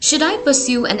Should I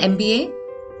pursue an MBA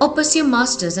or pursue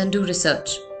masters and do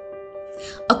research?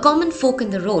 A common fork in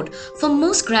the road for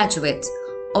most graduates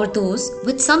or those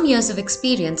with some years of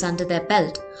experience under their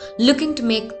belt looking to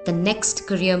make the next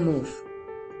career move.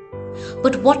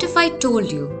 But what if I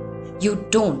told you you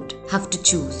don't have to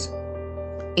choose?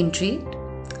 Intrigued?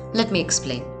 Let me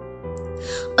explain.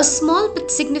 A small but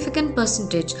significant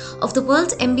percentage of the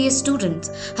world's MBA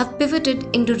students have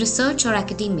pivoted into research or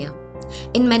academia,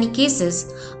 in many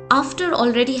cases after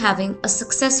already having a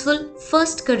successful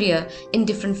first career in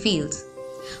different fields.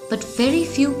 But very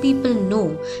few people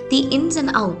know the ins and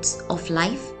outs of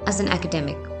life as an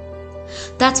academic.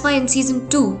 That's why in Season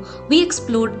 2, we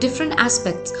explored different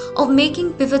aspects of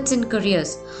making pivots in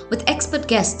careers with expert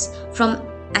guests from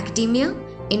academia,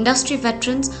 industry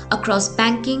veterans across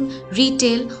banking,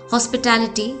 retail,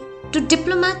 hospitality, to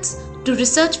diplomats, to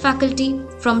research faculty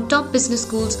from top business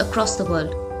schools across the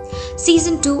world.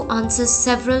 Season 2 answers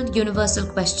several universal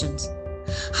questions.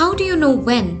 How do you know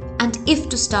when and if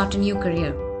to start a new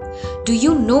career? Do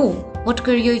you know what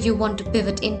career you want to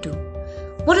pivot into?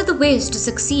 What are the ways to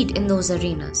succeed in those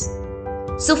arenas?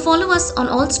 So follow us on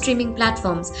all streaming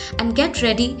platforms and get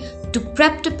ready to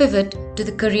prep to pivot to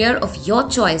the career of your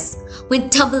choice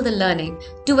with double the learning.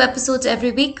 2 episodes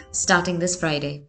every week starting this Friday.